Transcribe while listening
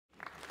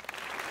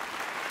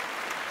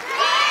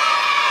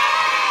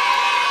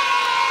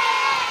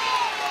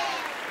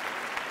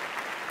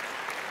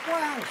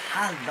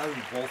Hello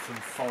Waltham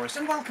Forest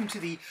and welcome to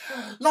the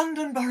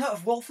London Borough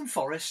of Waltham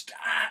Forest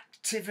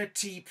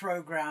activity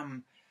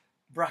programme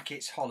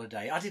brackets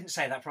holiday. I didn't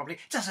say that properly.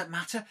 It doesn't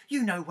matter.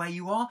 You know where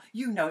you are.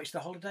 You know it's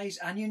the holidays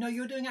and you know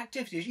you're doing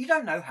activities. You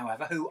don't know,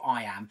 however, who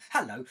I am.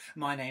 Hello,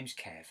 my name's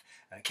Kev.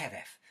 Kev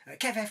F.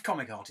 Kev F,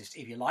 comic artist,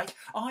 if you like.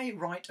 I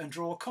write and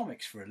draw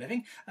comics for a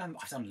living.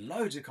 I've done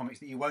loads of comics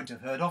that you won't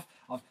have heard of.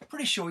 I'm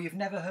pretty sure you've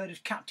never heard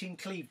of Captain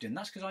Clevedon.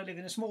 That's because I live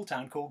in a small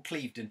town called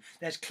Clevedon.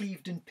 There's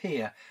Clevedon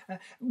Pier.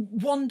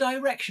 One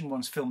Direction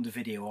once filmed a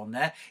video on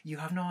there. You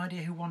have no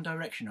idea who One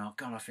Direction are.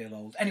 God, I feel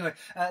old. Anyway,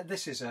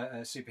 this is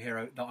a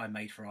superhero that I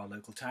made for our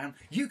local town.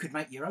 You could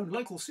make your own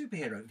local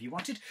superhero if you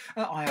wanted.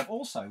 I have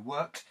also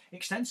worked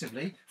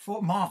extensively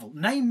for Marvel.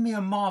 Name me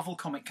a Marvel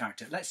comic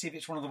character. Let's see if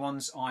it's one of the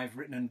ones I've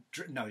written and...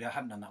 No, I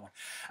haven't done that one.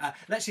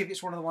 Let's see if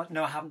it's one of the ones...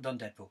 No, I haven't done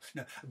Deadpool.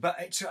 No, but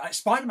it's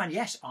Spider-Man.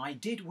 Yes, I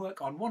did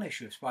work on one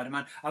issue of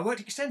Spider-Man. I worked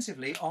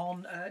extensively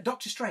on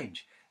Doctor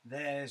Strange.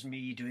 There's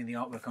me doing the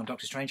artwork on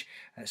Doctor Strange.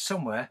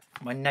 Somewhere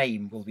my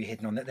name will be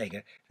hidden on that. There you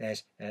go.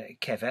 There's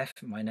Kev F,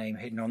 my name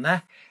hidden on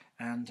there.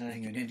 And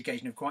an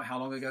indication of quite how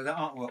long ago that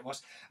artwork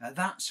was.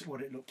 That's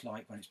what it looked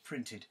like when it's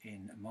printed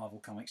in Marvel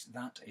Comics.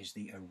 That is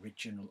the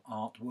original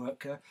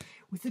artwork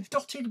with the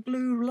dotted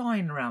blue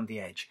line around the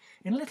edge.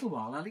 In a little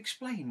while I'll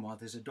explain why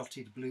there's a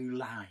dotted blue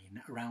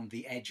line around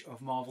the edge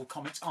of Marvel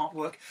Comics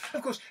artwork.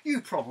 Of course,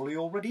 you probably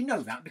already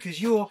know that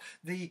because you're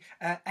the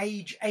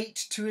age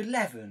 8 to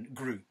 11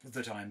 group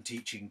that I'm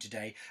teaching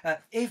today.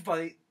 If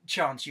by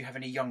chance you have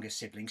any younger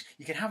siblings,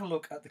 you can have a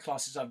look at the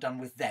classes I've done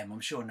with them. I'm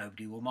sure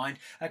nobody will mind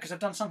because I've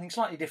done something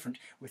slightly different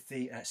with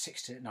the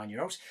 6 to 9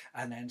 year olds,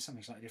 and then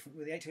something slightly different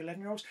with the 8 to 11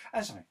 year olds,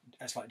 and something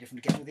slightly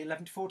different again with the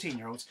 11 to 14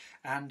 year olds.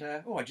 And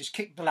I just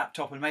kicked the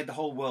laptop and made the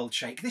whole world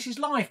shake. This is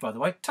live, by the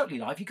way, totally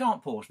live. You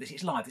can't pause this.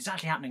 It's live. It's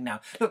actually happening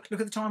now. Look at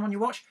the time on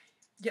your watch.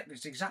 Yep,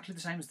 it's exactly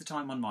the same as the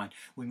time on mine.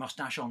 We must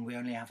dash on. We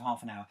only have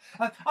half an hour.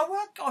 I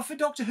work for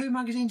Doctor Who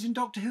magazines and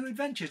Doctor Who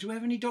adventures. Do we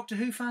have any Doctor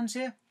Who fans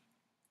here?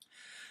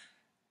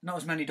 Not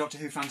as many Doctor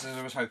Who fans as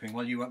I was hoping.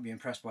 Well, you won't be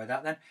impressed by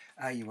that then.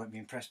 You won't be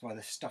impressed by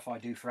the stuff I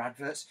do for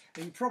adverts.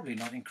 You're probably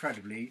not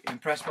incredibly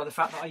impressed by the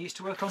fact that I used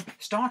to work on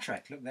Star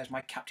Trek. Look, there's my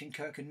Captain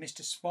Kirk and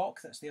Mr.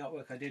 Spock. That's the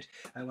artwork I did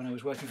when I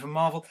was working for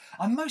Marvel.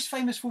 I'm most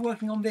famous for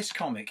working on this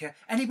comic.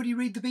 Anybody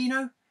read the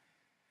Beano?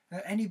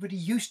 Anybody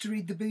used to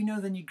read the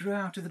Beano, then you grew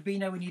out of the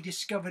Beano and you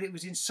discovered it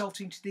was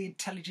insulting to the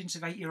intelligence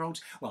of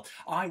 8-year-olds? Well,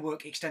 I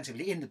work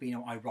extensively in the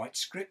Beano. I write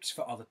scripts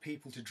for other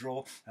people to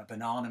draw,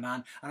 Banana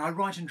Man, and I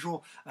write and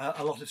draw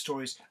a lot of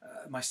stories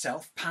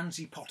myself.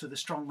 Pansy Potter, the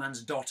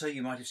Strongman's Daughter,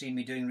 you might have seen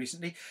me doing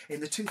recently.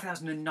 In the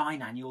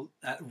 2009 annual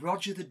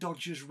Roger the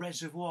Dodger's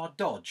Reservoir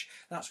Dodge.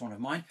 That's one of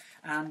mine.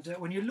 And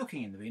when you're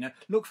looking in the Beano,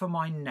 look for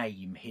my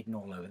name hidden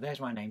all over. There's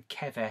my name,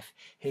 Kev F,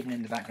 hidden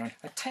in the background.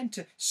 I tend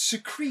to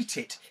secrete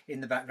it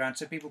in the background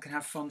so people can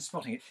have fun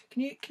spotting it.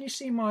 Can you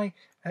see my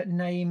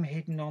name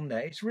hidden on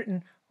there? It's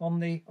written on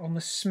the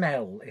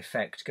smell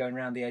effect going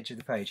around the edge of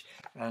the page,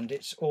 and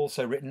it's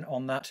also written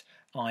on that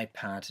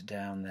iPad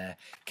down there.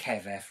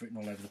 Kev F written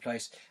all over the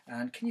place.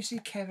 And can you see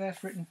Kev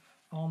F written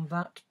on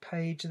that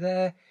page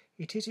there?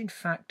 It is in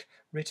fact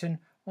written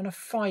on a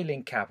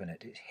filing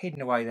cabinet. It's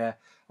hidden away there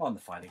on the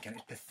filing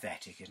cabinet. It's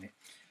pathetic, isn't it?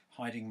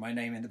 Hiding my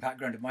name in the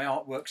background of my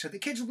artwork so the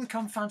kids will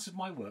become fans of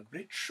my work,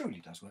 but it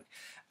truly does work.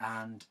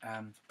 And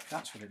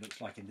that's what it looks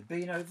like in the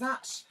Beano.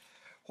 That's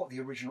what the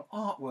original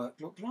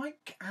artwork looked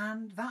like,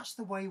 and that's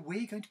the way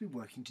we're going to be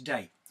working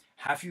today.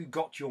 Have you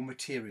got your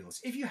materials?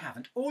 If you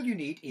haven't, all you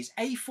need is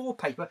A4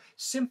 paper,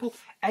 simple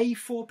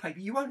A4 paper.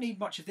 You won't need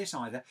much of this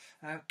either.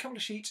 A couple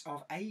of sheets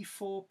of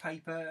A4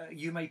 paper.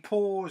 You may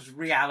pause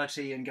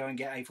reality and go and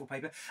get A4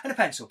 paper, and a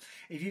pencil.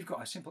 If you've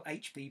got a simple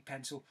HB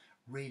pencil,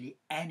 really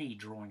any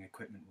drawing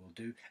equipment will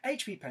do.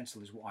 HB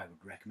pencil is what I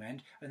would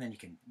recommend, and then you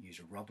can use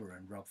a rubber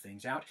and rub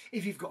things out.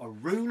 If you've got a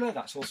ruler,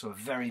 that's also a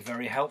very,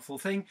 very helpful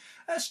thing.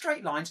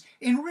 Straight lines.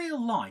 In real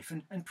life,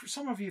 and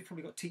some of you have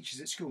probably got teachers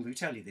at school who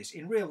tell you this,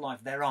 in real life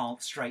there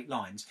aren't straight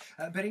lines,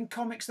 but in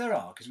comics there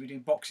are, because we do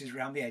boxes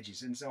around the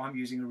edges, and so I'm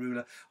using a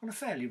ruler on a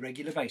fairly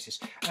regular basis.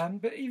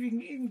 But you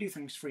can do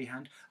things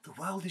freehand. The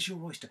world is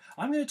your oyster.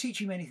 I'm going to teach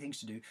you many things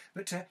to do,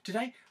 but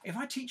today, if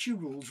I teach you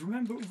rules,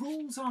 remember,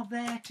 rules are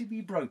there to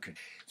be broken.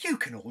 You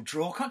can all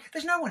draw, can't you?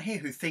 There's no one here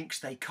who thinks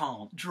they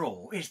can't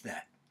draw, is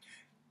there?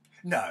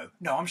 No,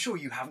 I'm sure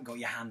you haven't got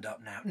your hand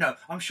up now. No,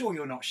 I'm sure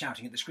you're not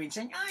shouting at the screen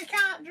saying, I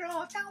can't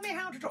draw, tell me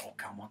how to draw. Oh,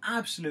 come on,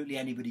 absolutely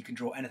anybody can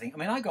draw anything. I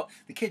mean, I got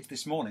the kids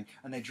this morning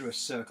and they drew a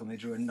circle and they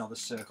drew another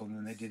circle and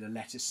then they did a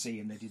letter C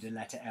and they did a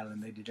letter L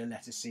and they did a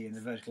letter C and a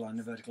vertical line,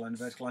 a vertical line, a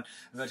vertical line,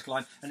 a vertical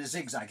line and a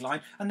zigzag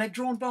line, and they'd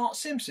drawn Bart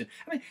Simpson.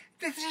 I mean,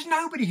 there's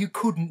nobody who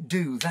couldn't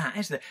do that,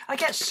 is there? I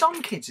get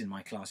some kids in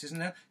my classes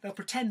and they'll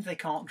pretend they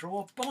can't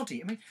draw a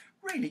body. I mean,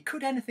 really,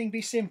 could anything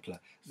be simpler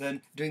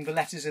than doing the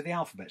letters of the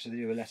alphabet? So they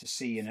do a letter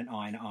C and an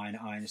I and an I and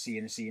an I and a C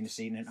and a C and a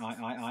C and an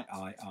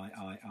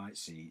I,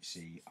 C,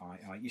 C,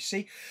 I. You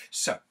see?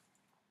 So,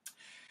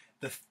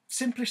 The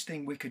simplest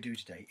thing we could do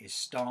today is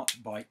start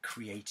by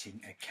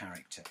creating a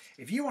character.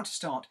 If you want to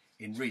start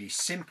in really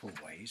simple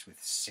ways with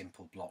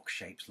simple block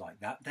shapes like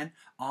that, then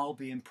I'll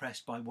be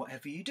impressed by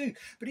whatever you do.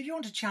 But if you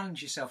want to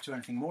challenge yourself to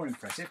anything more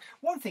impressive,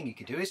 one thing you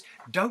could do is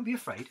don't be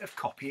afraid of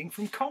copying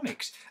from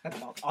comics.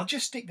 I'll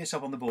just stick this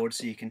up on the board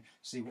so you can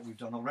see what we've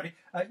done already.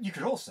 You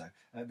could also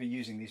be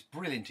using these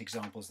brilliant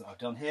examples that I've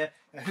done here.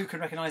 Who can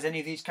recognise any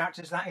of these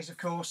characters? That is, of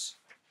course,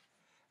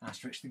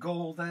 Asterix the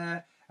Gaul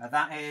there.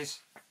 That is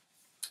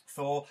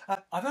Thor.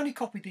 I've only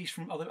copied these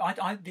from other...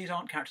 these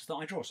aren't characters that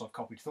I draw, so I've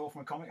copied Thor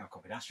from a comic, I've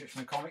copied Asterix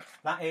from a comic.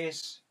 That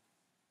is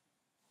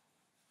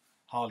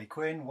Harley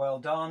Quinn, well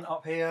done,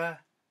 up here.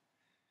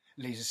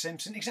 Lisa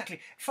Simpson, exactly.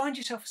 Find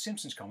yourself a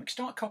Simpsons comic,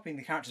 start copying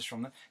the characters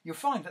from them. You'll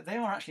find that they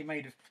are actually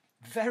made of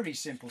very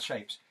simple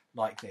shapes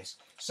like this.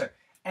 So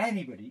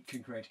anybody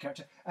can create a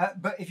character,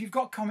 but if you've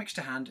got comics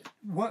to hand,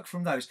 work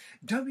from those.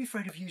 Don't be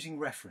afraid of using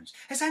reference.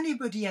 Has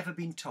anybody ever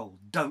been told,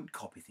 don't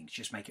copy things,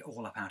 just make it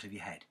all up out of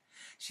your head?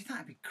 See,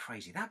 that'd be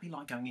crazy. That'd be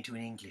like going into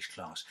an English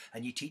class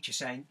and your teacher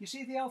saying, you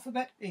see the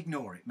alphabet?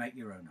 Ignore it, make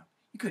your own up.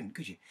 You couldn't,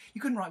 could you?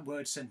 You couldn't write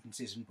words,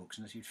 sentences and books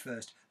unless you'd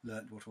first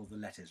learnt what all the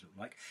letters look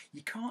like.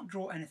 You can't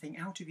draw anything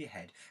out of your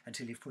head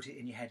until you've put it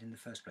in your head in the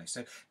first place.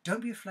 So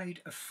don't be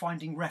afraid of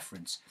finding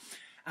reference.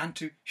 And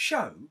to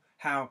show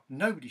how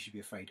nobody should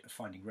be afraid of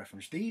finding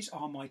reference, these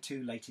are my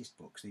two latest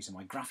books. These are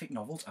my graphic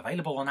novels,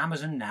 available on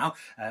Amazon now.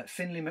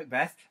 Finlay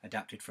Macbeth,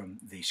 adapted from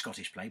the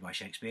Scottish play by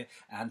Shakespeare,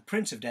 and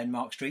Prince of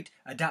Denmark Street,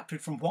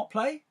 adapted from what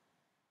play?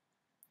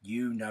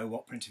 You know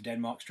what Prince of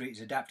Denmark Street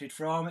is adapted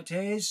from. It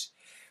is...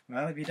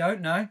 well, if you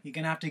don't know, you're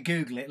going to have to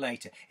Google it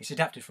later. It's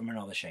adapted from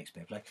another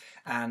Shakespeare play.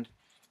 And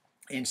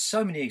in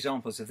so many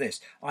examples of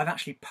this, I've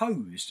actually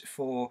posed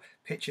for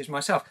pictures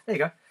myself. There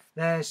you go.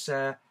 There's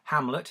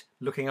Hamlet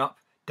looking up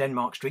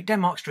Denmark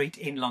Street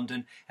in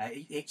London.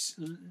 It's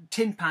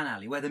Tin Pan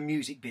Alley, where the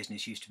music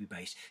business used to be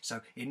based.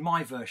 So in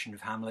my version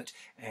of Hamlet,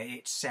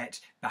 it's set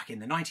back in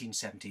the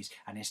 1970s,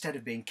 and instead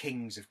of being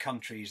kings of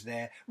countries,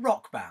 they're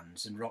rock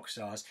bands and rock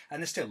stars, and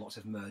there's still lots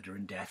of murder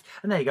and death.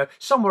 And there you go.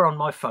 Somewhere on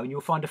my phone,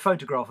 you'll find a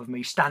photograph of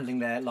me standing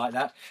there like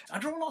that. I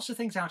draw lots of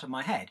things out of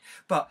my head,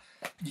 but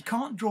you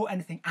can't draw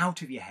anything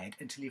out of your head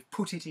until you've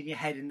put it in your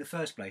head in the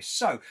first place.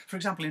 So, for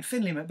example, in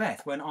Finlay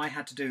Macbeth, when I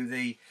had to do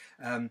the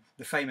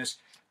famous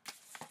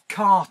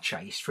car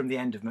chase from the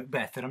end of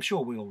Macbeth that I'm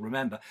sure we all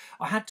remember,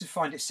 I had to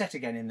find it set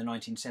again in the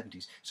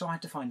 1970s. So I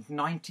had to find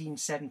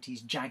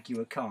 1970s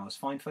Jaguar cars,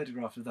 find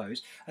photographs of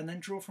those, and then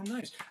draw from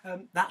those.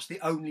 That's the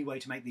only way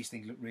to make these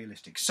things look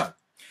realistic. So,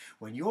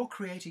 when you're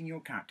creating your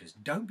characters,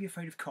 don't be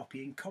afraid of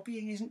copying.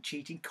 Copying isn't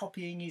cheating,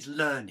 copying is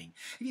learning.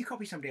 If you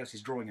copy somebody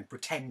else's drawing and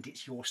pretend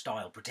it's your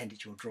style, pretend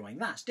it's your drawing,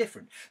 that's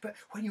different. But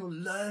when you're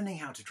learning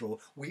how to draw,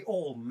 we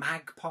all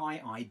magpie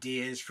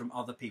ideas from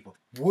other people.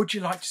 Would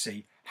you like to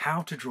see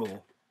how to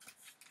draw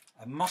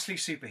a muscly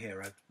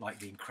superhero like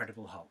the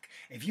Incredible Hulk?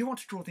 If you want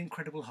to draw the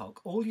Incredible Hulk,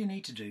 all you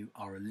need to do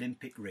are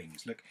Olympic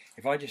rings. Look,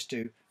 if I just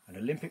do an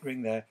Olympic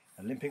ring there,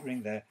 Olympic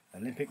ring there,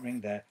 Olympic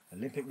ring there,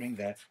 Olympic ring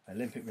there,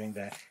 Olympic ring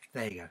there,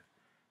 there you go,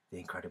 the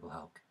Incredible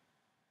Hulk.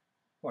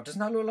 What, doesn't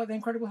that look like the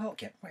Incredible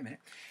Hulk yet? Wait a minute.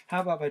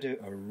 How about if I do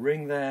a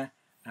ring there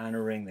and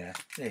a ring there?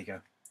 There you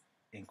go,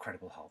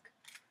 Incredible Hulk.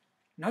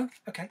 No?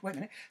 Okay, wait a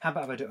minute. How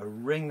about if I do a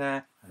ring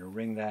there and a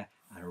ring there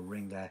and a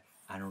ring there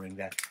and a ring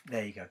there?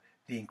 There you go,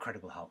 the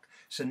Incredible Hulk.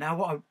 So now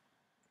what I...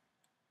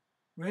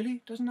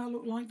 Really? Doesn't that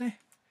look like the...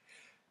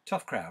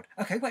 Tough crowd.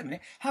 Okay, wait a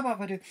minute. How about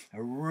if I do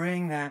a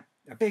ring there,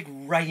 a big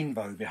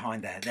rainbow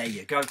behind there? There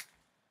you go.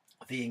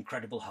 The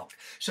Incredible Hulk.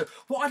 So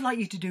what I'd like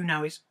you to do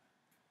now is...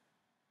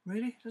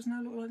 Really? Doesn't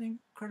that look like the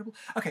Incredible...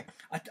 Okay,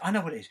 I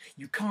know what it is.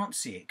 You can't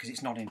see it because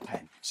it's not in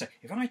pen. So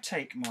if I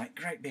take my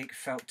great big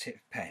felt tip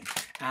pen,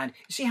 and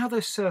you see how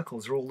those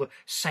circles are all the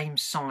same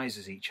size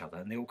as each other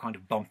and they all kind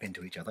of bump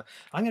into each other?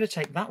 I'm going to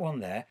take that one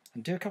there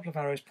and do a couple of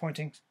arrows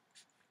pointing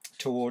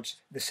towards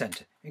the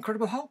centre.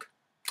 Incredible Hulk?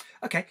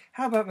 Okay,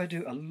 how about if I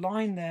do a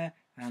line there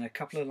and a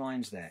couple of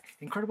lines there?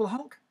 Incredible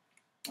Hulk?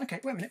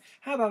 Okay, wait a minute.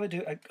 How about I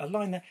do a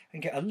line there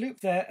and get a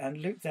loop there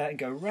and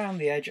go around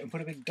the edge and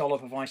put a big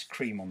dollop of ice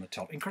cream on the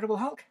top? Incredible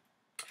Hulk?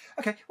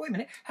 Okay, wait a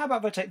minute. How about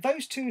if I take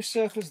those two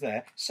circles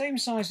there, same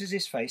size as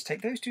his face,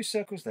 take those two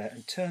circles there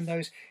and turn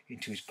those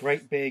into his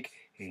great big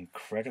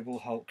Incredible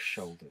Hulk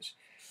shoulders.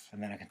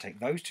 And then I can take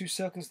those two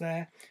circles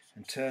there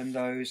and turn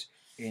those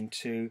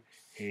into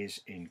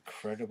his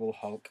Incredible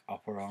Hulk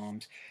upper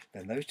arms.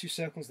 Then those two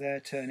circles there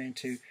turn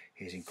into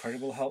his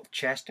Incredible Hulk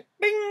chest.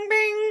 Bing,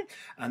 bing!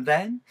 And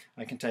then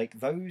I can take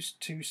those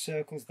two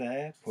circles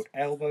there, put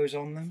elbows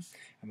on them,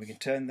 and we can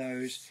turn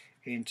those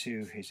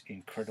into his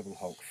Incredible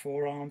Hulk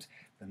forearms.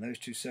 Then those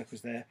two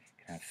circles there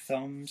can have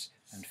thumbs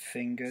and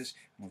fingers,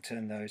 and we'll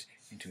turn those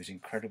into his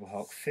Incredible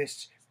Hulk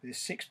fists with his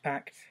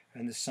six-pack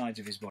and the sides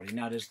of his body.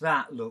 Now, does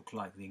that look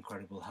like the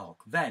Incredible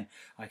Hulk? Then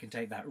I can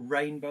take that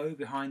rainbow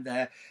behind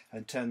there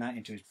and turn that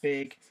into his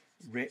big,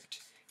 ripped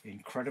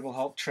Incredible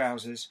Hulk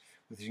trousers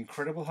with his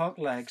Incredible Hulk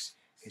legs,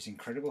 his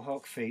Incredible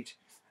Hulk feet,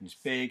 and his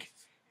big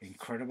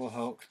Incredible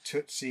Hulk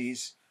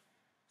tootsies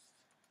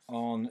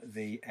on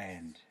the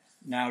end.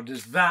 Now,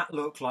 does that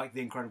look like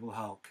the Incredible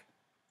Hulk?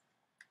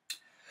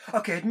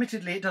 Okay,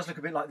 admittedly, it does look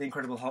a bit like the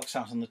Incredible Hulk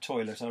sat on the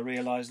toilet, I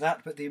realise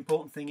that, but the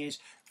important thing is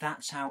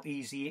that's how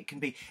easy it can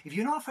be. If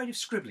you're not afraid of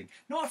scribbling,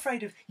 not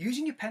afraid of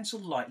using your pencil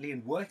lightly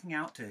and working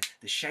out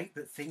the shape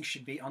that things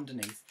should be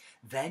underneath,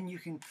 then you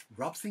can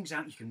rub things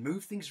out, you can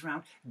move things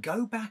around,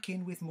 go back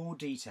in with more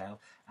detail,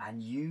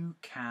 and you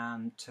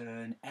can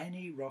turn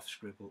any rough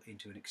scribble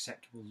into an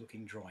acceptable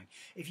looking drawing.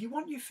 If you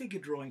want your figure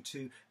drawing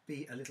to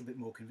be a little bit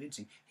more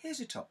convincing, here's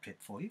a top tip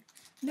for you.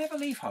 Never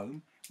leave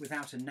home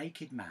without a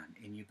naked man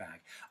in your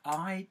bag.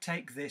 I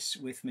take this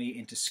with me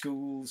into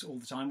schools all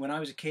the time. When I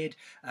was a kid,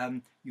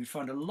 you'd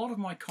find a lot of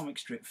my comic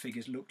strip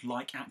figures looked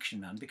like Action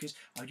Man because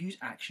I'd use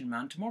Action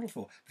Man to model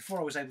for. Before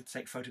I was able to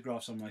take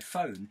photographs on my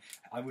phone,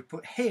 I would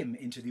put him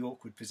into the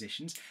awkward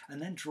positions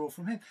and then draw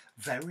from him.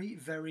 Very,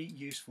 very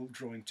useful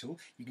drawing tool.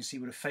 You can see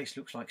what a face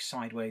looks like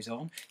sideways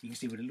on. You can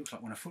see what it looks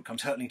like when a foot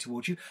comes hurtling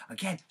towards you.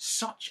 Again,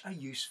 such a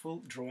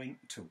useful drawing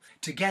tool.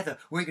 Together,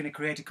 we're going to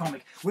create a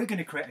comic. We're going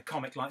to create a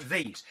comic like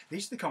these.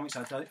 These are the comics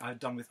I've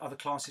done with other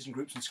classes and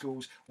groups and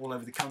schools all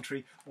over the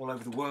country, all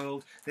over the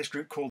world. This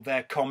group called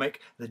their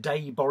comic The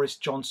Day Boris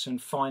Johnson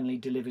Finally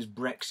Delivers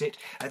Brexit.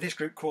 This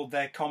group called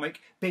their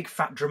comic Big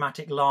Fat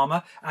Dramatic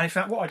Llama. And in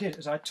fact, what I did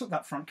is I took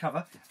that front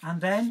cover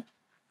and then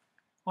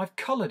I've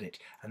coloured it,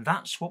 and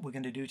that's what we're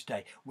going to do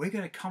today. We're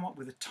going to come up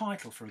with a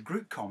title for a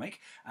group comic,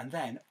 and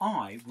then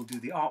I will do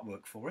the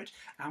artwork for it,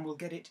 and we'll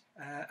get it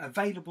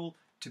available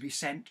to be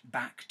sent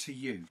back to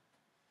you.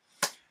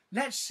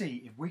 Let's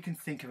see if we can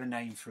think of a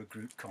name for a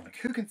group comic.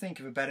 Who can think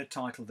of a better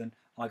title than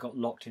I Got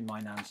Locked in My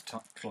Nan's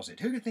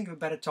Closet? Who can think of a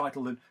better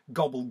title than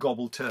Gobble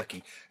Gobble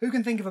Turkey? Who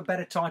can think of a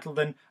better title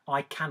than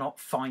I Cannot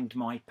Find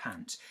My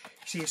Pants?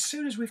 See, as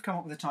soon as we've come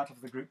up with a title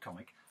for the group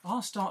comic,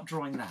 I'll start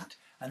drawing that,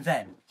 and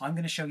then I'm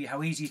going to show you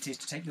how easy it is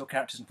to take your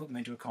characters and put them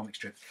into a comic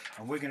strip,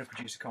 and we're going to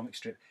produce a comic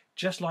strip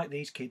just like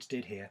these kids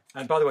did here.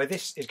 And by the way,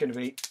 this is going to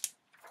be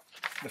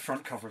the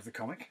front cover of the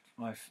comic.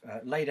 I've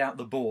laid out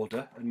the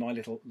border and my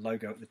little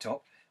logo at the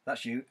top.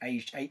 That's you,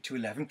 aged 8 to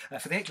 11.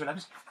 For the 8 to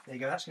 11s, there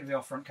you go, that's going to be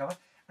our front cover.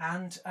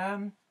 And,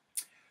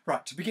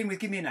 right, to begin with,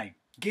 give me a name.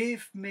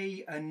 Give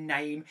me a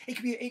name. It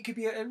could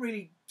be a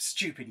really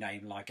stupid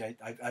name, like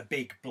a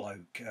big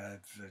bloke,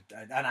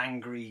 an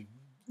angry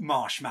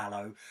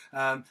marshmallow.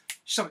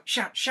 So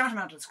shout them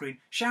out to the screen.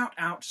 Shout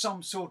out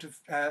some sort of,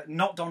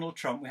 not Donald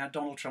Trump. We had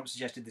Donald Trump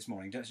suggested this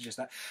morning. Don't suggest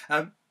that.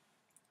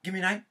 Give me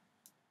a name.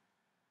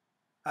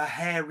 A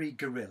hairy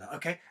gorilla.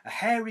 Okay, a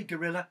hairy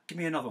gorilla. Give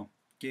me another one.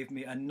 Give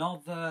me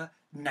another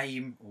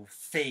name or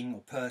thing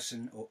or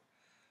person or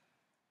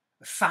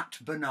a fat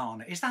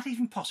banana. Is that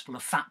even possible, a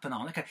fat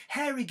banana? Okay,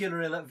 hairy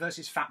gorilla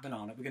versus fat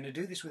banana. We're going to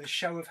do this with a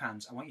show of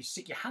hands. I want you to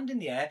stick your hand in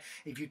the air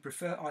if you'd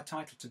prefer our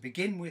title to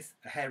begin with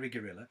a hairy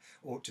gorilla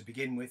or to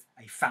begin with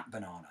a fat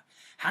banana.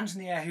 Hands in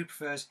the air who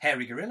prefers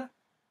hairy gorilla.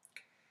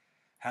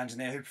 Hands in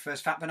the air who prefers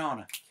fat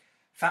banana.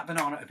 Fat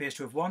banana appears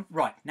to have won.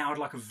 Right, now I'd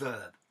like a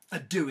verb. A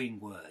doing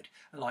word,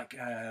 like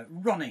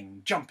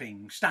running,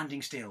 jumping,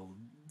 standing still,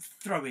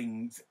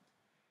 throwing,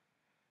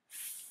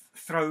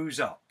 throws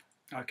up.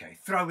 Okay,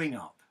 throwing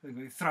up.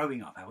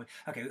 Throwing up, Howard.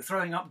 Okay,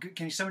 throwing up.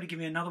 Can somebody give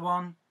me another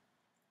one?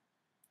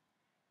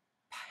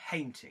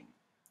 Painting.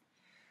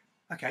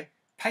 Okay,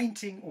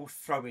 painting or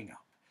throwing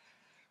up.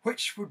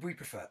 Which would we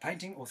prefer?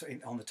 Painting or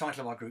on the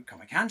title of our group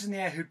comic? Hands in the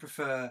air who'd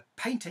prefer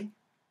painting.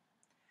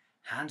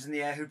 Hands in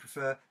the air who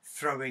prefer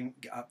throwing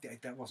up.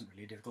 That wasn't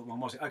really a difficult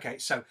one, was it? Okay,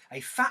 so a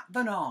fat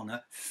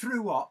banana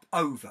threw up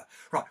over.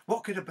 Right,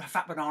 what could a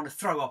fat banana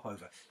throw up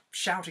over?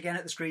 Shout again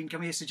at the screen. Give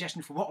me a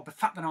suggestion for what a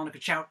fat banana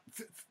could shout.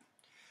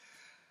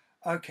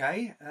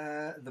 Okay,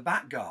 the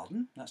back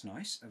garden. That's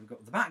nice. We've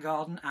got the back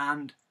garden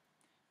and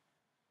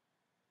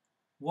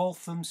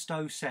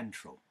Walthamstow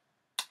Central.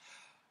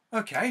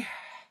 Okay,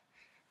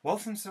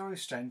 Walthamstow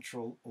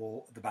Central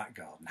or the back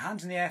garden.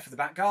 Hands in the air for the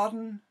back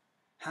garden.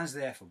 Hands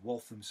there for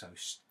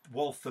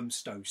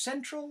Walthamstow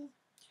Central.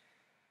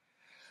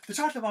 The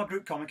title of our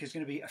group comic is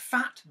going to be A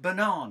Fat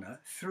Banana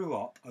Threw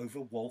Up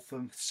Over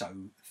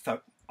Walthamstow.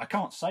 I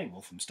can't say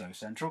Walthamstow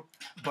Central,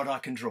 but I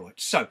can draw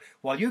it. So,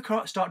 while you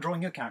start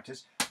drawing your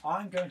characters,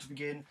 I'm going to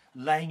begin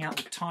laying out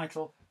the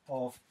title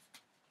of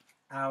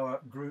our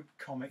group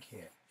comic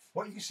here.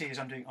 What you can see is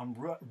I'm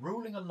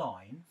ruling a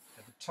line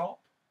at the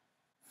top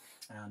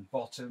and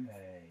bottom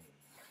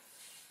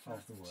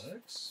of the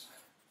words.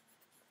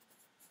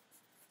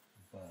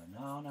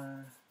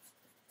 Banana.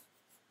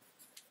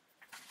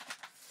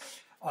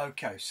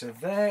 Okay, so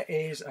there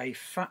is a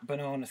fat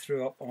banana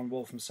threw up on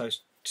Walthamstow.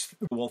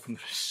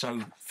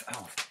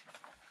 Oh,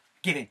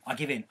 give in. I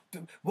give in.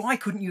 Why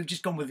couldn't you have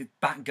just gone with the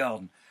back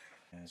garden?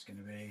 There's going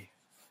to be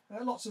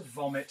lots of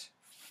vomit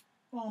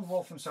on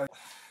Walthamstow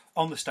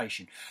on the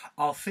station.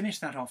 I'll finish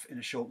that off in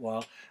a short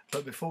while,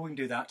 but before we can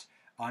do that,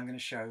 I'm going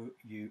to show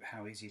you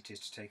how easy it is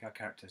to take our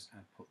characters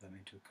and put them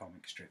into a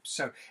comic strip.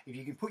 So if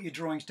you can put your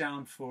drawings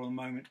down for a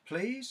moment,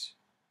 please.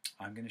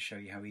 I'm going to show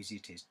you how easy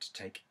it is to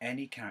take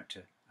any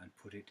character and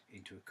put it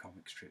into a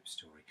comic strip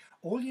story.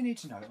 All you need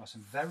to know are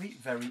some very,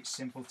 very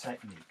simple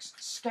techniques.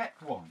 Step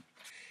one.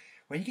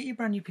 when you get your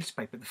brand new piece of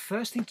paper, the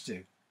first thing to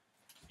do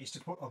is to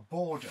put a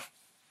border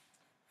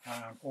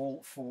around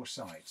all four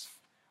sides.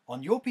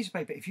 On your piece of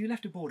paper, if you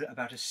left a border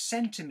about 1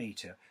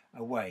 centimetre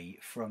away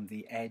from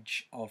the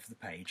edge of the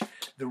page,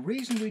 the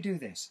reason we do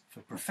this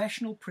for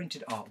professional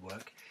printed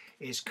artwork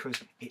is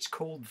because it's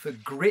called the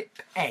grip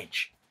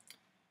edge.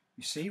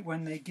 You see,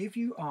 when they give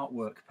you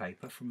artwork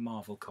paper from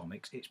Marvel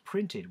Comics, it's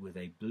printed with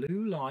a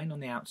blue line on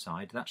the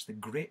outside. That's the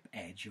grip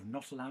edge. You're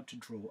not allowed to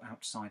draw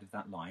outside of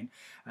that line.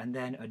 And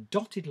then a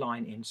dotted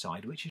line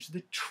inside, which is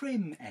the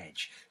trim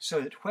edge.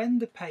 So that when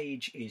the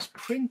page is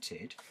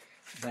printed,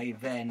 they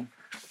then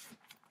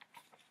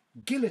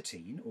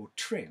guillotine or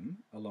trim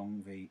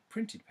along the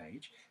printed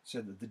page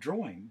so that the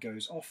drawing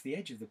goes off the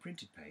edge of the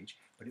printed page,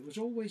 but it was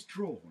always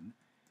drawn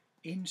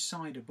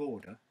inside a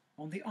border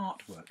on the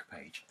artwork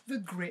page, the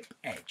grip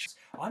edge.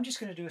 I'm just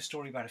going to do a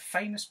story about a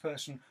famous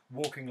person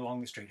walking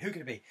along the street. Who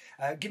could it be?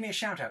 Give me a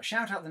shout out.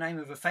 Shout out the name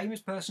of a famous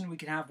person we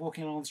can have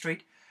walking along the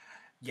street.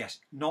 Yes,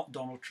 not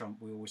Donald Trump.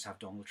 We always have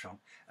Donald Trump.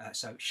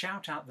 So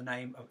shout out the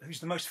name of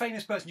who's the most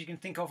famous person you can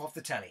think of off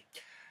the telly.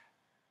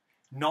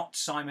 Not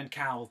Simon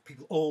Cowell.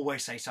 People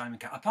always say Simon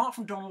Cowell. Apart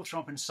from Donald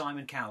Trump and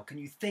Simon Cowell, can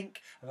you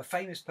think of a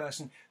famous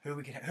person who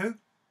we could have? Who?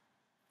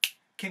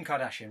 Kim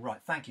Kardashian.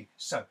 Right, thank you.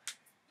 So,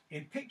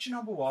 in picture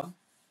number 1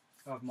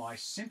 of my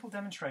simple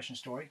demonstration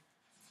story,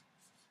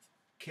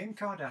 Kim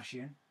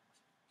Kardashian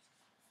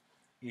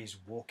is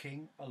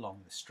walking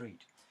along the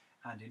street.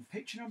 And in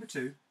picture number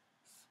 2,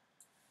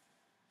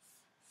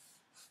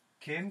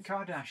 Kim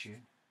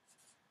Kardashian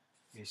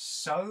is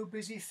so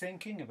busy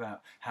thinking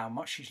about how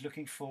much she's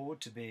looking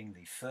forward to being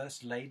the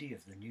first lady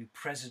of the new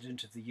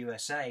president of the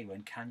USA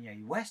when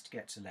Kanye West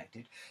gets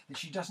elected that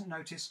she doesn't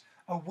notice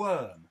a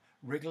worm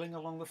wriggling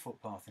along the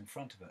footpath in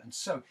front of her. And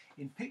so,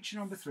 in picture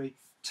number 3,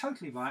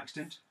 totally by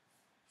accident,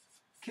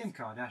 Kim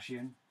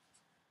Kardashian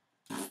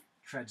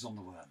treads on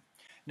the worm.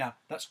 Now,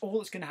 that's all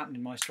that's going to happen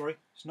in my story.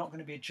 It's not going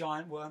to be a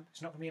giant worm.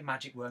 It's not going to be a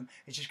magic worm.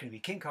 It's just going to be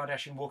Kim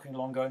Kardashian walking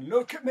along going,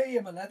 "Look at me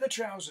in my leather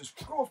trousers.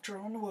 I've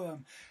tread on the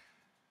worm."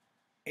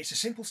 It's a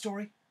simple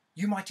story.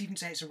 You might even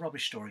say it's a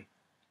rubbish story.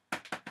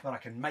 But I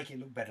can make it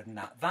look better than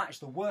that. That is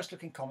the worst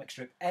looking comic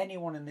strip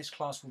anyone in this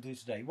class will do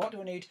today. What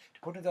do I need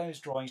to put in those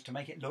drawings to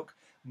make it look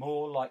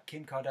more like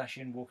Kim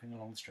Kardashian walking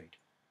along the street?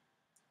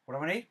 What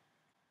do I need?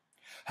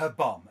 Her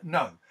bum.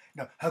 No,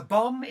 her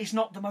bum is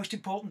not the most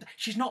important.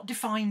 She's not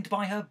defined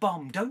by her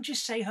bum. Don't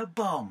just say her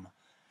bum.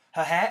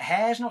 Her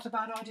hair's not a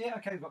bad idea.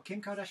 Okay, we've got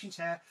Kim Kardashian's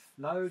hair.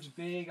 Loads of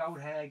big old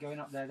hair going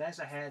up there. There's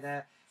her hair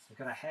there. We've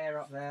got her hair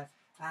up there.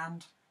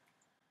 And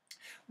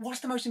what's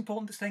the most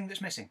important thing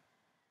that's missing?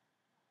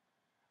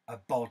 A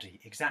body.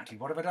 Exactly.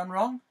 What have I done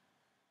wrong?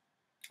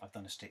 I've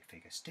done a stick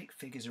figure. Stick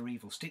figures are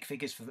evil. Stick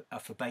figures are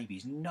for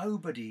babies.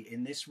 Nobody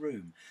in this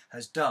room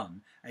has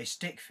done a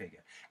stick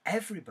figure.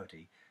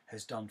 Everybody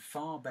has done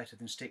far better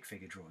than stick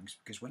figure drawings,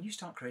 because when you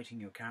start creating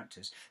your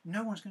characters,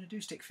 no one's going to do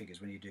stick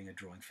figures when you're doing a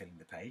drawing filling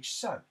the page.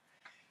 So,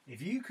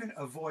 if you can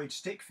avoid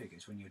stick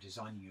figures when you're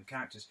designing your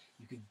characters,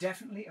 you can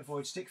definitely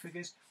avoid stick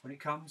figures when it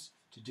comes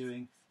to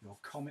doing your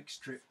comic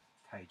strip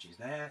pages.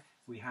 There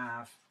we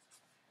have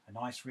a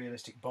nice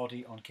realistic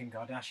body on Kim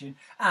Kardashian,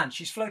 and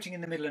she's floating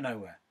in the middle of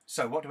nowhere.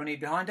 So what do I need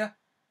behind her?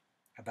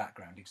 A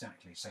background,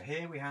 exactly. So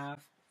here we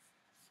have,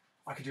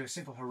 I could do a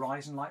simple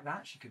horizon like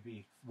that. She could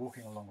be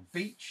walking along a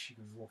beach, she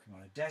could be walking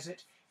on a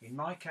desert. In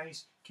my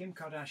case, Kim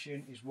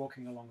Kardashian is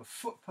walking along a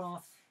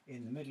footpath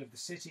in the middle of the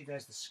city.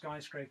 There's the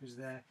skyscrapers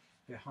there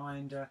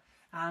behind her,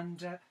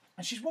 and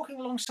she's walking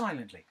along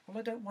silently. Well,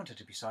 I don't want her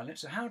to be silent,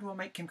 so how do I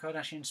make Kim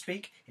Kardashian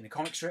speak in a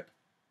comic strip?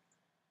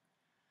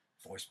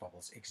 Voice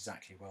bubbles,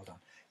 exactly, well done.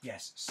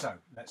 Yes, so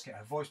let's get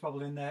her voice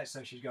bubble in there.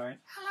 So she's going,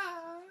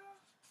 "Hello,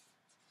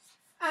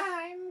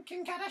 I'm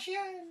Kim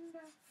Kardashian.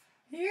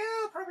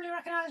 You probably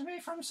recognise me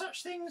from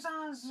such things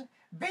as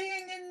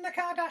being in the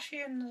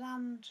Kardashians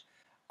and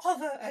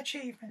other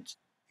achievements."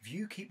 If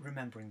you keep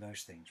remembering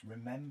those things,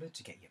 remember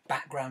to get your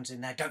backgrounds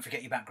in there. Don't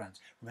forget your backgrounds.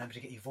 Remember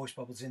to get your voice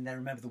bubbles in there.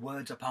 Remember the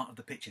words are part of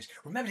the pictures.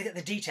 Remember to get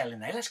the detail in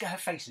there. Let's get her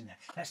face in there.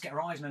 Let's get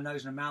her eyes and her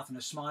nose and her mouth and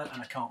her smile,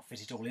 and I can't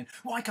fit it all in.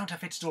 Why can't I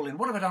fit it all in?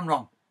 What have I done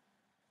wrong?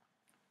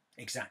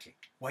 Exactly.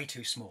 Way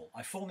too small.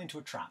 I've fallen into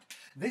a trap.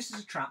 This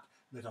is a trap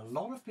that a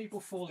lot of people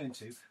fall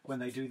into when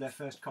they do their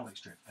first comic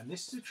strip. And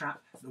this is a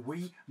trap that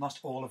we must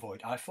all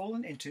avoid. I've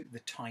fallen into the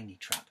tiny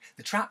trap.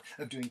 The trap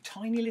of doing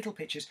tiny little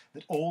pictures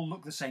that all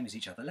look the same as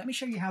each other. Let me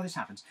show you how this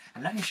happens,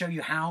 and let me show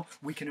you how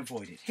we can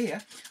avoid it.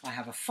 Here, I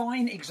have a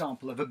fine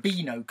example of a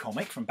Beano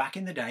comic from back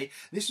in the day.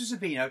 This was a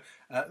Beano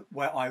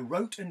where I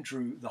wrote and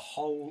drew the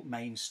whole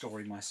main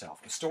story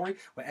myself. A story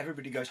where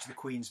everybody goes to the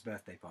Queen's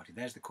birthday party.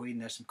 There's the Queen,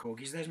 there's some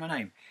corgis, there's my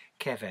name.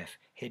 Kev F,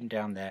 hidden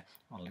down there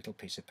on a little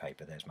piece of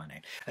paper. There's my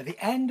name. At the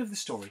end of the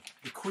story,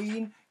 the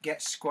Queen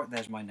gets squashed.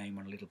 There's my name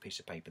on a little piece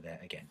of paper there.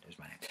 Again, there's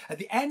my name. At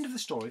the end of the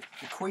story,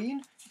 the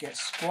Queen gets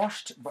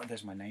squashed, but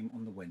there's my name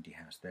on the Wendy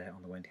house there.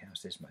 On the Wendy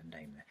house, there's my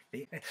name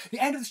there. The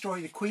end of the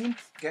story, the Queen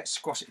gets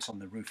squashed. It's on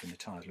the roof in the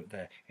tiles. Look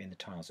there, in the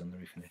tiles on the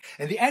roof.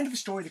 At the end of the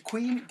story, the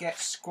Queen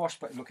gets squashed,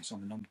 but look, it's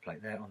on the number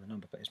plate there. On the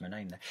number plate is my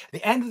name there. At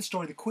the end of the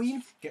story, the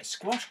Queen gets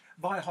squashed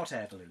by a hot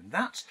air balloon.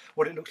 That's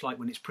what it looks like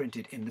when it's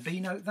printed in the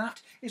B-note.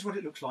 That is what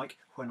it looks like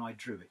when I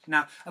drew it.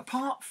 Now,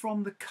 apart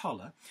from the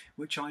colour,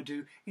 which I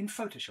do in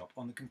Photoshop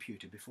on the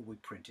computer before we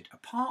print it,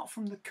 apart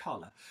from the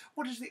colour,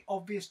 what is the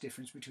obvious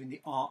difference between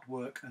the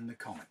artwork and the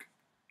comic?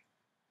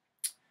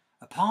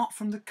 Apart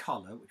from the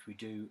colour, which we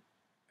do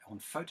on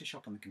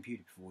Photoshop on the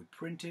computer before we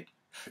print it,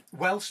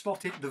 well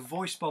spotted, the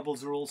voice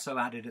bubbles are also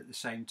added at the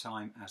same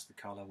time as the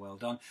colour, well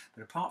done.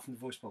 But apart from the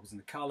voice bubbles and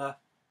the colour,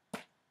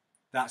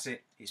 that's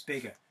it, it's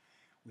bigger.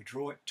 We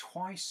draw it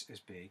twice as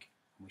big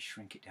and we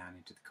shrink it down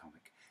into the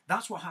comic.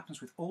 That's what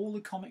happens with all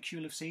the comics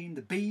you'll have seen,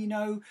 the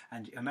Beano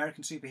and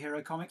American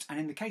superhero comics. And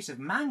in the case of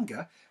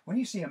manga, when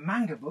you see a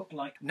manga book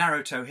like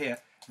Naruto here,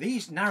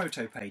 these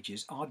Naruto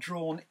pages are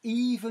drawn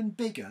even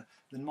bigger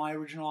than my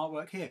original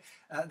artwork here.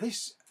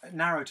 This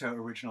Naruto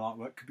original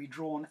artwork could be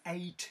drawn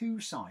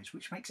A2 size,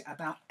 which makes it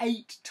about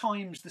 8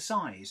 times the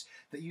size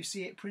that you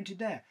see it printed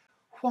there.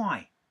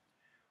 Why?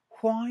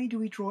 Why do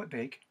we draw it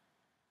big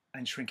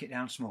and shrink it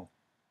down small?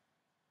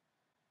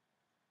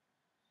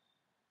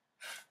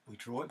 We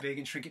draw it big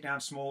and shrink it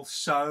down small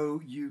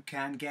so you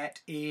can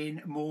get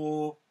in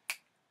more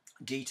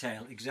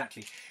detail.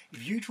 Exactly.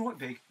 If you draw it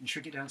big and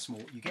shrink it down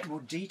small, you get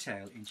more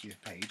detail into your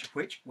page,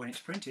 which, when it's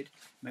printed,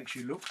 makes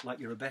you look like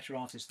you're a better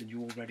artist than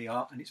you already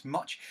are, and it's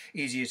much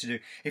easier to do.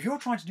 If you're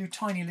trying to do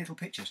tiny little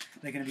pictures,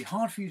 they're going to be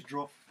hard for you to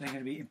draw, they're going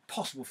to be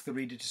impossible for the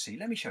reader to see.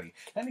 Let me show you.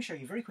 Let me show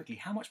you very quickly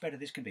how much better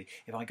this can be.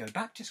 If I go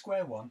back to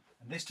square one,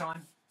 and this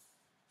time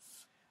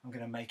I'm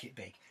going to make it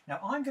big. Now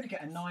I'm going to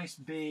get a nice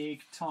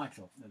big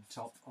title at the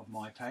top of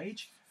my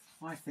page.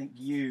 I think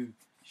you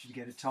should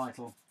get a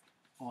title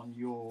on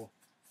your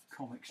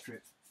comic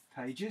strip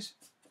pages.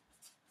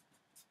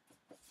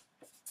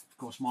 Of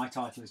course, my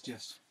title is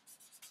just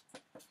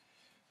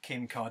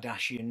Kim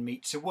Kardashian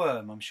Meets a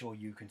Worm. I'm sure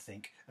you can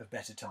think of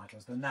better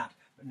titles than that.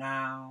 But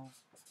now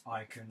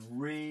I can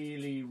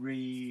really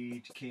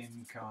read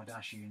Kim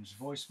Kardashian's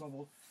voice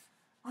bubble.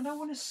 And I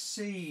want to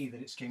see that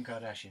it's Kim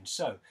Kardashian.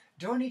 So,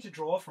 do I need to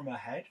draw from her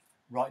head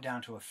right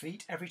down to her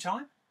feet every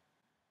time?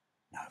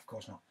 No, of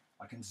course not.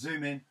 I can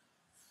zoom in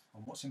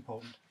on what's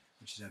important,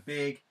 which is her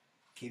big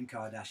Kim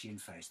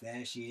Kardashian face.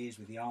 There she is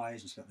with the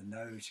eyes, and she's got the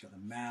nose, she's got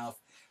the mouth,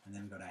 and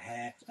then we've got her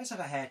hair. Let's have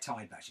her hair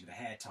tied back. She's got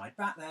her hair tied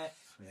back there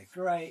with a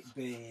great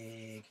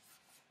big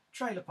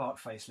trailer park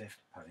facelift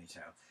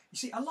ponytail. You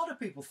see, a lot of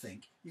people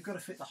think you've got to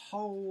fit the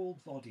whole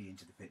body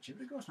into the picture,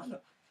 but of course not.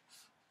 Look.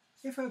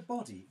 If her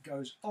body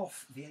goes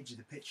off the edge of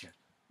the picture,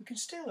 we can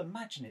still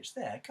imagine it's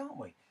there, can't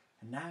we?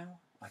 And now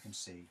I can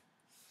see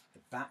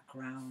the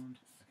background,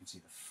 I can see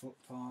the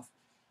footpath,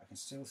 I can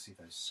still see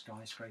those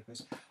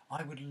skyscrapers.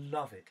 I would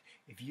love it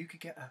if you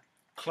could get a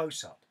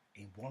close-up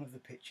in one of the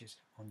pictures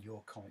on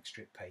your comic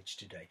strip page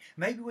today.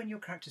 Maybe when your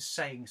character's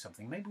saying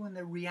something, maybe when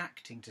they're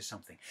reacting to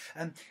something.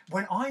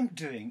 When I'm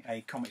doing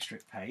a comic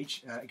strip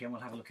page, again we'll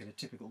have a look at a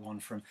typical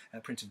one from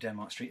Prince of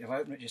Denmark Street. If I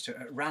open it just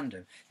at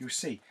random, you'll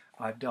see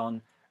I've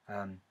done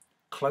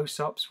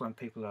close-ups when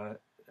people are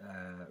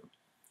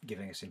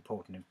giving us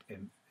important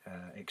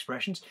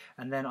expressions,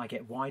 and then I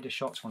get wider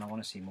shots when I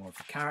want to see more of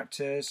the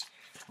characters.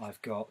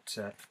 I've got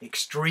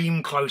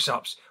extreme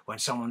close-ups when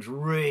someone's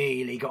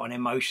really got an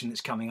emotion that's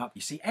coming up.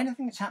 You see,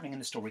 anything that's happening in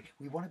the story,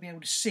 we want to be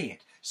able to see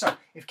it. So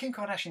if Kim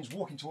Kardashian's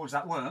walking towards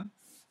that worm,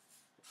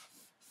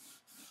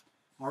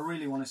 I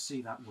really want to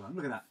see that worm.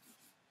 Look at that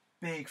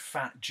big,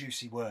 fat,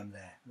 juicy worm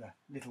there, the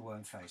little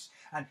worm face.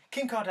 And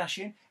Kim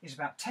Kardashian is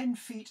about 10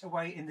 feet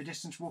away in the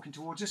distance walking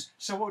towards us,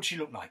 so what would she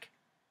look like?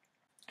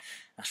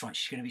 That's right,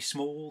 she's going to be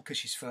small because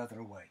she's further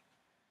away.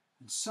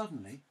 And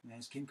suddenly,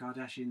 there's Kim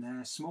Kardashian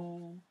there,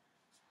 small,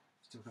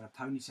 still got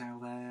a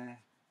ponytail there,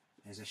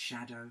 there's a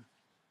shadow.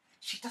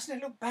 Doesn't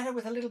it look better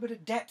with a little bit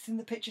of depth in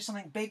the picture?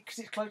 Something big because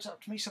it's close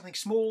up to me, something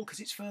small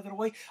because it's further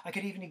away. I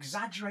could even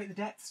exaggerate the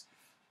depths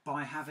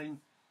by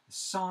having the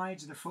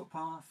sides of the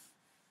footpath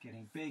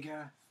getting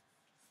bigger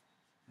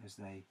as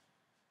they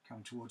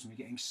come towards me,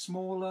 getting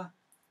smaller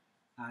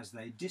as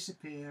they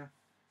disappear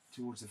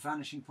towards the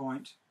vanishing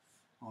point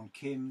on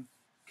Kim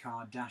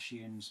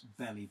Kardashian's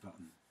belly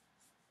button.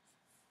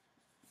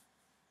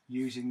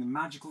 Using the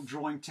magical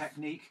drawing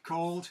technique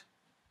called,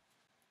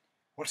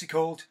 what's it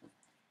called?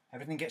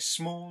 Everything gets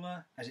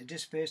smaller as it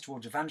disappears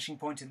towards a vanishing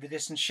point in the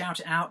distance.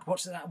 Shout it out.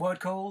 What's that word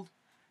called?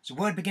 It's a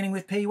word beginning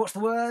with P. What's the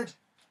word?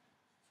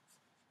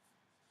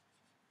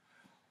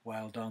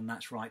 Well done,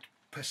 that's right.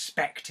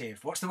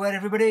 Perspective. What's the word,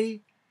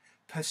 everybody?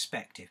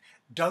 Perspective.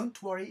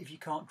 Don't worry if you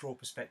can't draw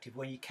perspective.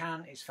 When you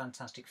can, it's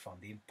fantastic fun.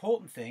 The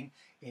important thing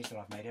is that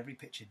I've made every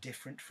picture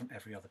different from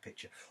every other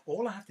picture.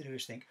 All I have to do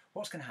is think,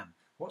 what's going to happen?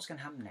 What's going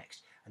to happen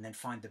next? And then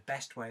find the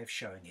best way of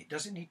showing it.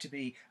 Does it need to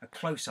be a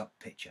close-up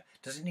picture?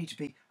 Does it need to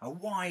be a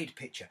wide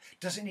picture?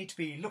 Does it need to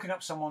be looking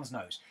up someone's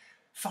nose?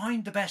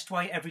 Find the best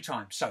way every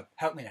time. So,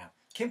 help me now.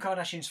 Kim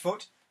Kardashian's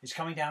foot is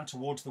coming down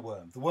towards the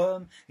worm. The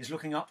worm is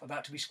looking up,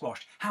 about to be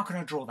squashed. How can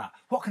I draw that?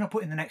 What can I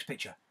put in the next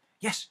picture?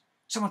 Yes,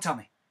 someone tell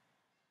me.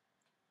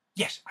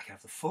 Yes, I can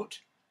have the foot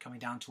coming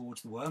down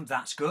towards the worm.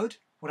 That's good.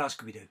 What else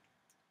could we do?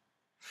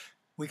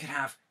 We could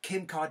have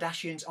Kim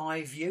Kardashian's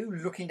eye view,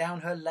 looking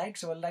down her leg,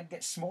 so her leg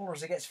gets smaller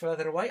as it gets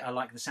further away. I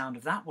like the sound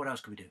of that. What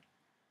else could we do?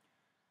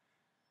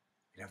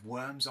 We'd have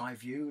worm's eye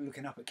view,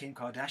 looking up at Kim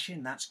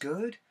Kardashian. That's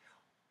good.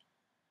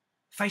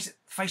 Face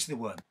of the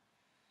worm.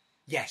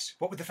 Yes,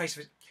 what would the face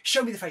of it?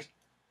 Show me the face.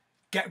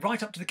 Get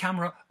right up to the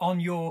camera on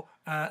your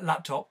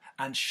laptop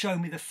and show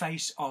me the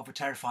face of a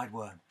terrified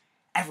worm.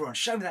 Everyone,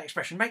 show me that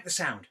expression. Make the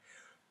sound.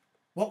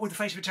 What would the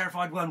face of a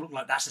terrified worm look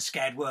like? That's a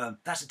scared worm.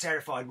 That's a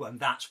terrified worm.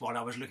 That's what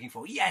I was looking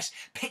for. Yes,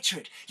 picture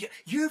it.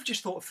 You've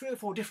just thought of 3 or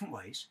 4 different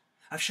ways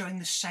of showing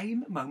the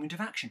same moment of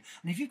action.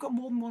 And if you've got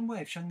more than one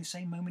way of showing the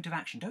same moment of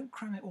action, don't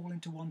cram it all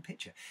into one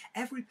picture.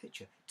 Every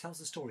picture tells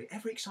the story.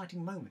 Every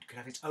exciting moment could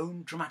have its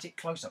own dramatic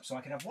close-up. So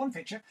I could have one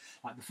picture,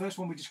 like the first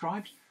one we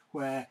described,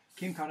 where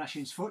Kim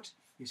Kardashian's foot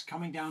is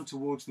coming down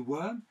towards the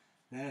worm.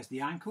 There's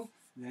the ankle,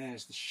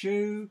 there's the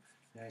shoe,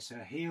 there's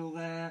her heel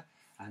there,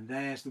 and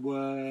there's the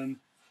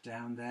worm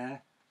down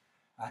there.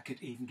 I could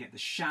even get the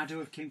shadow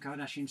of Kim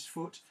Kardashian's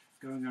foot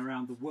going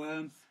around the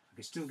worm. I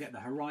could still get the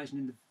horizon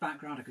in the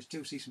background. I could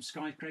still see some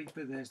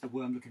skyscraper. There's the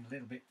worm looking a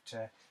little bit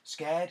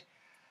scared.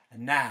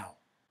 And now,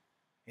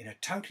 in a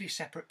totally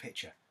separate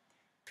picture,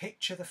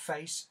 picture the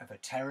face of a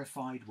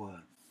terrified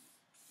worm.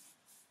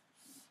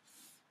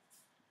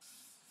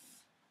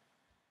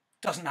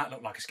 Doesn't that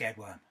look like a scared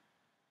worm?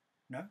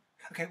 No?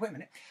 Okay, wait a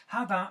minute.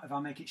 How about if I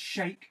make it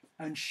shake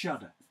and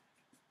shudder?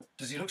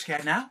 Does he look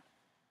scared now?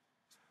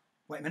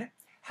 Wait a minute.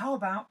 How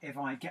about if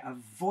I get a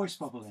voice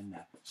bubble in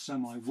there? So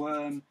my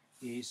worm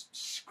is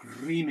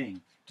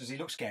screaming. Does he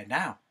look scared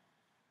now?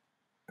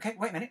 Okay,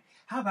 wait a minute.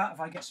 How about if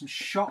I get some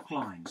shock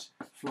lines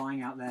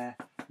flying out there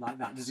like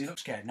that? Does he look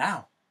scared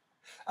now?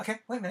 Okay,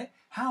 wait a minute.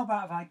 How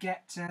about if I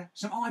get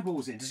some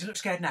eyeballs in? Does he look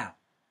scared now?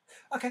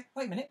 Okay,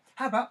 wait a minute.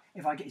 How about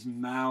if I get his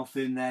mouth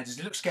in there? Does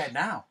he look scared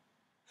now?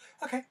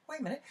 Okay,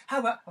 wait a minute. How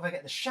about if I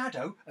get the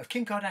shadow of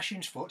Kim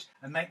Kardashian's foot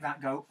and make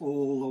that go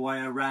all the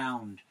way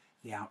around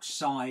the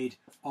outside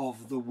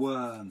of the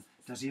worm?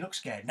 Does he look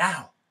scared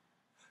now?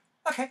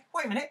 Okay,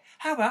 wait a minute.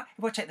 How about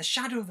if I take the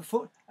shadow of the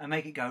foot and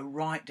make it go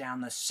right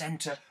down the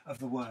centre of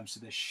the worm? So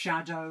there's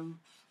shadow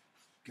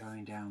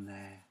going down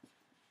there.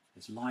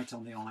 There's light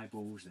on the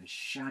eyeballs. There's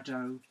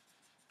shadow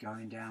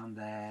going down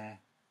there.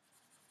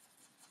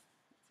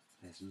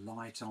 There's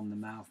light on the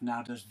mouth.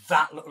 Now, does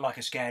that look like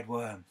a scared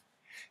worm?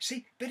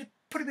 See,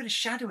 put a bit of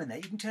shadow in there.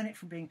 You can turn it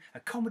from being a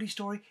comedy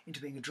story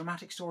into being a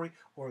dramatic story,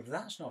 or if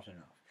that's not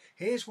enough,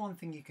 here's one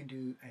thing you can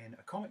do in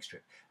a comic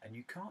strip, and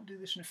you can't do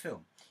this in a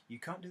film. You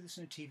can't do this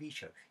in a TV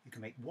show. You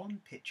can make one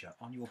picture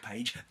on your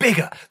page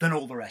bigger than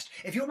all the rest.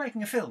 If you're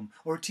making a film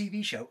or a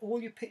TV show, all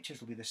your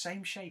pictures will be the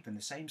same shape and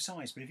the same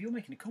size. But if you're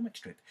making a comic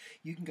strip,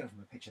 you can go from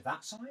a picture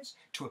that size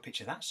to a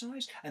picture that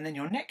size, and then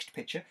your next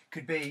picture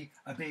could be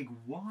a big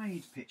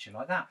wide picture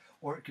like that.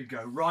 Or it could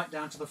go right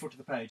down to the foot of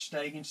the page,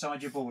 staying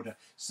inside your border,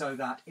 so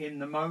that in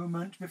the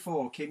moment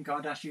before Kim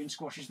Kardashian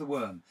squashes the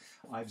worm,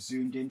 I've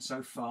zoomed in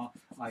so far,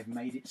 I've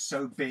made it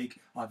so big,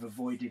 I've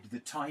avoided the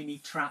tiny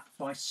trap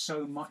by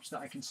so much that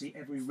I can see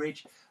every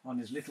ridge on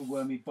his little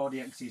wormy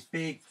body. I can see his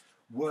big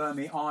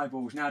wormy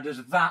eyeballs. Now,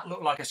 does that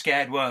look like a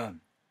scared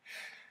worm?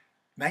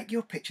 Make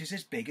your pictures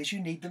as big as you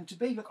need them to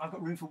be. Look, I've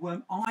got room for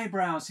worm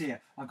eyebrows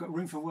here. I've got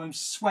room for worm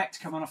sweat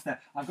coming off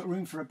there. I've got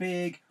room for a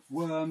big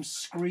worm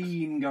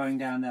scream going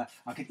down there.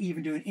 I could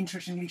even do an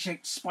interestingly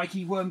shaped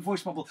spiky worm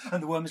voice bubble,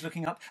 and the worm is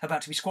looking up,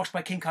 about to be squashed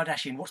by Kim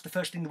Kardashian. What's the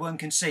first thing the worm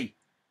can see?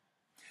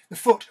 The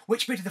foot.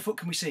 Which bit of the foot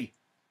can we see?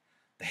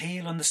 The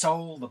heel and the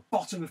sole, the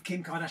bottom of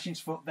Kim Kardashian's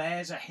foot.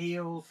 There's a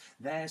heel,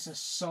 there's a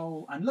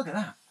sole, and look at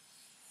that.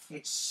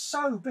 It's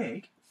so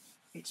big,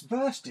 it's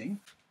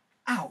bursting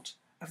out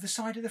of the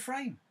side of the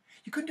frame.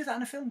 You couldn't do that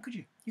in a film, could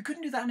you? You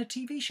couldn't do that in a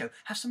TV show.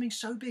 Have something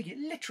so big it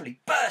literally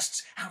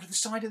bursts out of the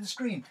side of the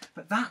screen.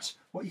 But that's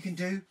what you can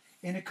do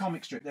in a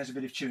comic strip. There's a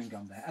bit of chewing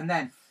gum there. And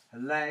then her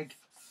leg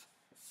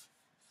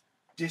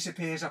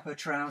disappears up her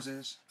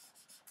trousers.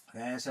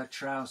 There's her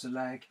trouser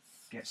leg.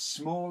 Gets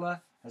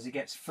smaller as it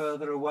gets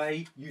further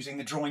away, using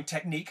the drawing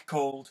technique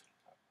called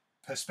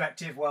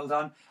perspective. Well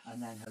done.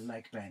 And then her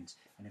leg bends.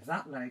 And if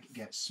that leg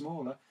gets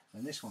smaller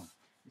than this one,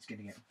 it's going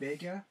to get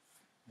bigger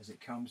as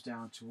it comes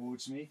down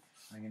towards me.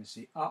 I'm going to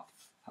see up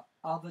her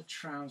other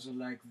trouser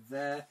leg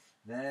there.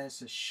 There's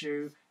her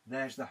shoe.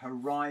 There's the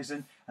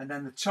horizon. And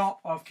then the top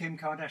of Kim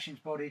Kardashian's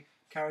body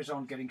carries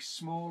on getting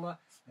smaller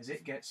as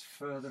it gets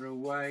further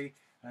away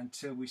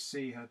until we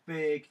see her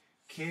big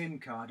Kim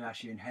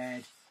Kardashian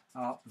head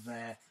up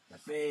there. The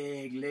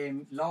big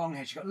long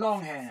hair. She's got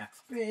long hair now.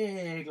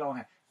 Big long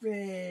hair.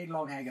 Big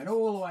long hair going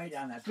all the way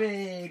down there.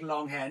 Big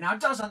long hair. Now,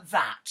 doesn't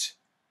that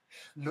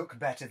look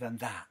better than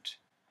that?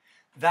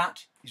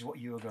 That is what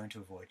you are going to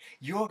avoid.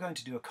 You're going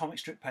to do a comic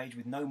strip page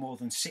with no more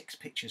than 6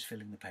 pictures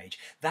filling the page.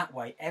 That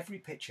way every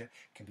picture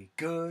can be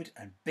good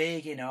and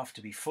big enough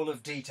to be full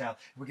of detail.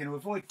 We're going to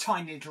avoid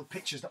tiny little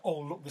pictures that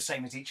all look the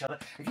same as each other.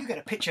 If you get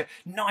a picture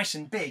nice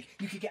and big,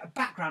 you could get a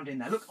background in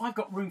there. Look, I've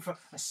got room for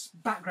a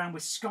background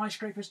with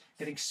skyscrapers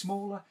getting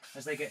smaller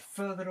as they get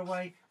further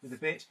away with a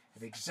bit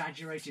of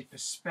exaggerated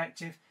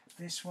perspective.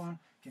 This one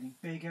getting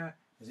bigger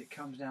as it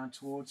comes down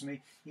towards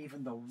me.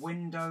 Even the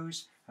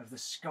windows of the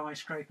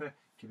skyscraper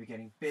could be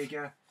getting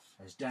bigger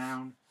as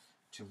down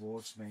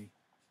towards me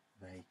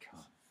they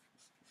come.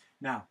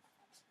 Now,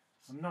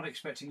 I'm not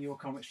expecting your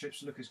comic strips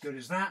to look as good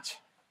as that.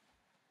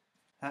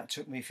 That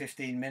took me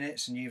 15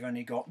 minutes and you've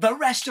only got the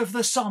rest of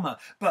the summer.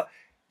 But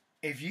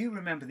if you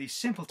remember these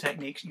simple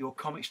techniques, your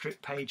comic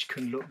strip page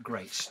can look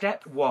great.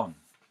 Step 1.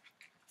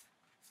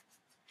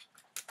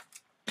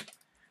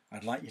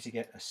 I'd like you to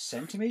get a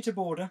centimetre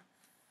border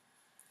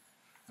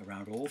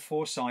around all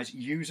 4 sides.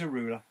 Use a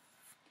ruler.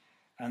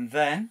 And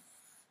then,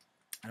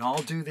 and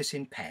I'll do this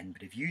in pen,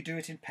 but if you do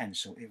it in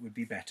pencil, it would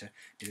be better.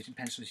 Do it in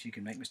pencil so you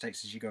can make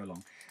mistakes as you go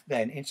along.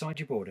 Then, inside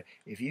your border,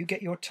 if you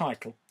get your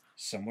title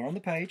somewhere on the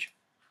page,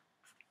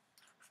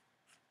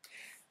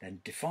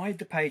 then divide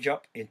the page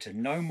up into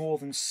no more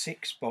than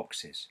 6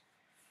 boxes.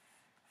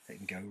 They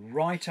can go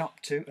right up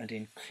to and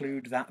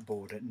include that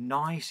border.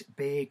 Nice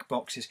big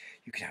boxes.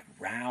 You could have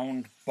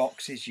round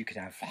boxes, you could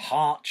have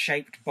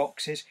heart-shaped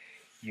boxes,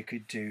 you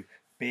could do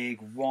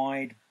big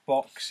wide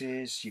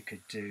boxes, you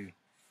could do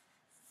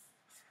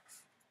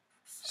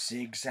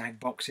zigzag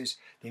boxes.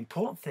 The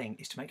important thing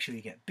is to make sure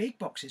you get big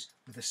boxes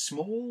with a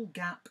small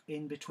gap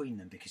in between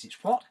them, because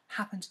it's what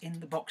happens in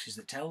the boxes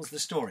that tells the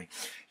story.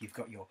 You've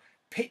got your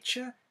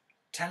picture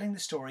telling the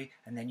story,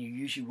 and then you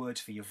use your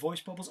words for your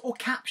voice bubbles or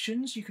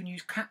captions. You can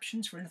use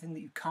captions for anything that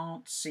you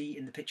can't see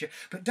in the picture,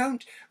 but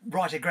don't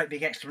write a great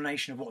big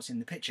explanation of what's in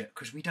the picture,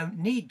 because we don't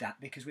need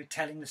that, because we're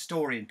telling the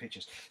story in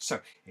pictures. So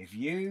if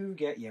you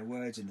get your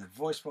words in the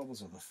voice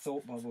bubbles or the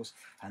thought bubbles,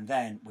 and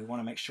then we want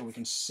to make sure we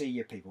can see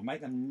your people,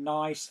 make them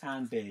nice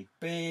and big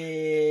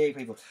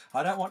people.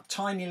 I don't want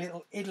tiny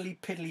little iddly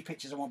piddly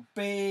pictures. I want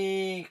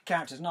big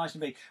characters, nice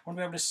and big. I want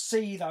to be able to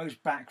see those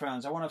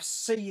backgrounds. I want to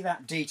see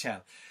that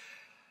detail.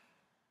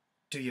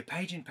 Do your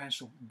page in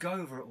pencil, go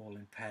over it all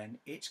in pen.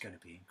 It's going to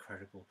be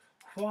incredible.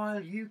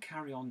 While you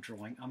carry on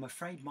drawing, I'm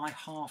afraid my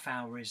half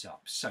hour is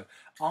up. So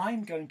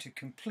I'm going to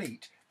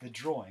complete the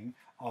drawing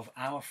of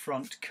our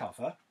front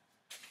cover,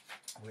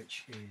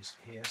 which is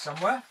here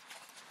somewhere.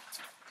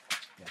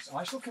 Yes,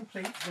 I shall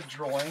complete the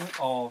drawing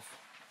of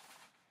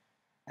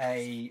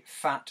a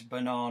fat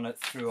banana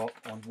threw up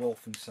on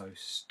Walthamstow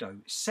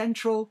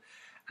Central,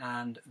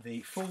 and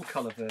the full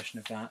colour version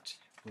of that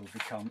will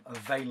become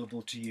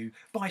available to you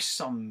by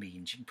some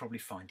means. You can probably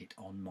find it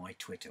on my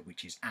Twitter,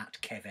 which is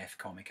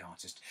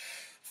 @KevFComicArtist.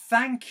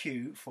 Thank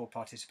you for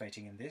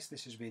participating in this.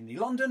 This has been the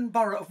London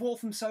Borough of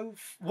Waltham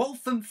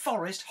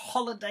Forest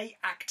Holiday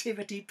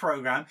Activity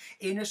Programme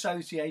in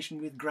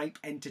association with Grape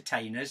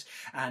Entertainers.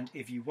 And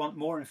if you want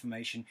more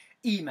information,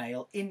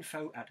 email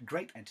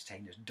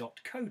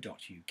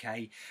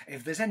info@grapeentertainers.co.uk.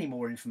 If there's any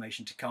more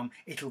information to come,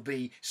 it'll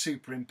be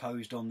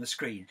superimposed on the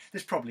screen.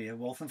 There's probably a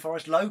Waltham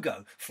Forest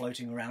logo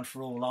floating around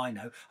for all I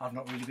know. I've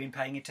not really been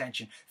paying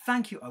attention.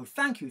 Thank you, oh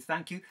thank you,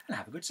 and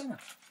have a good summer.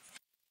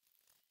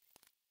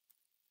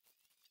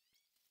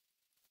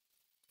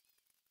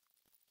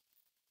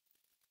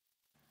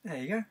 There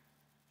you go.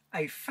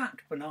 A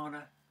fat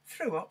banana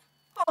threw up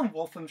on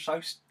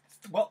Walthamstow.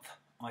 Well,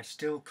 I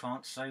still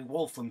can't say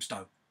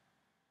Walthamstow.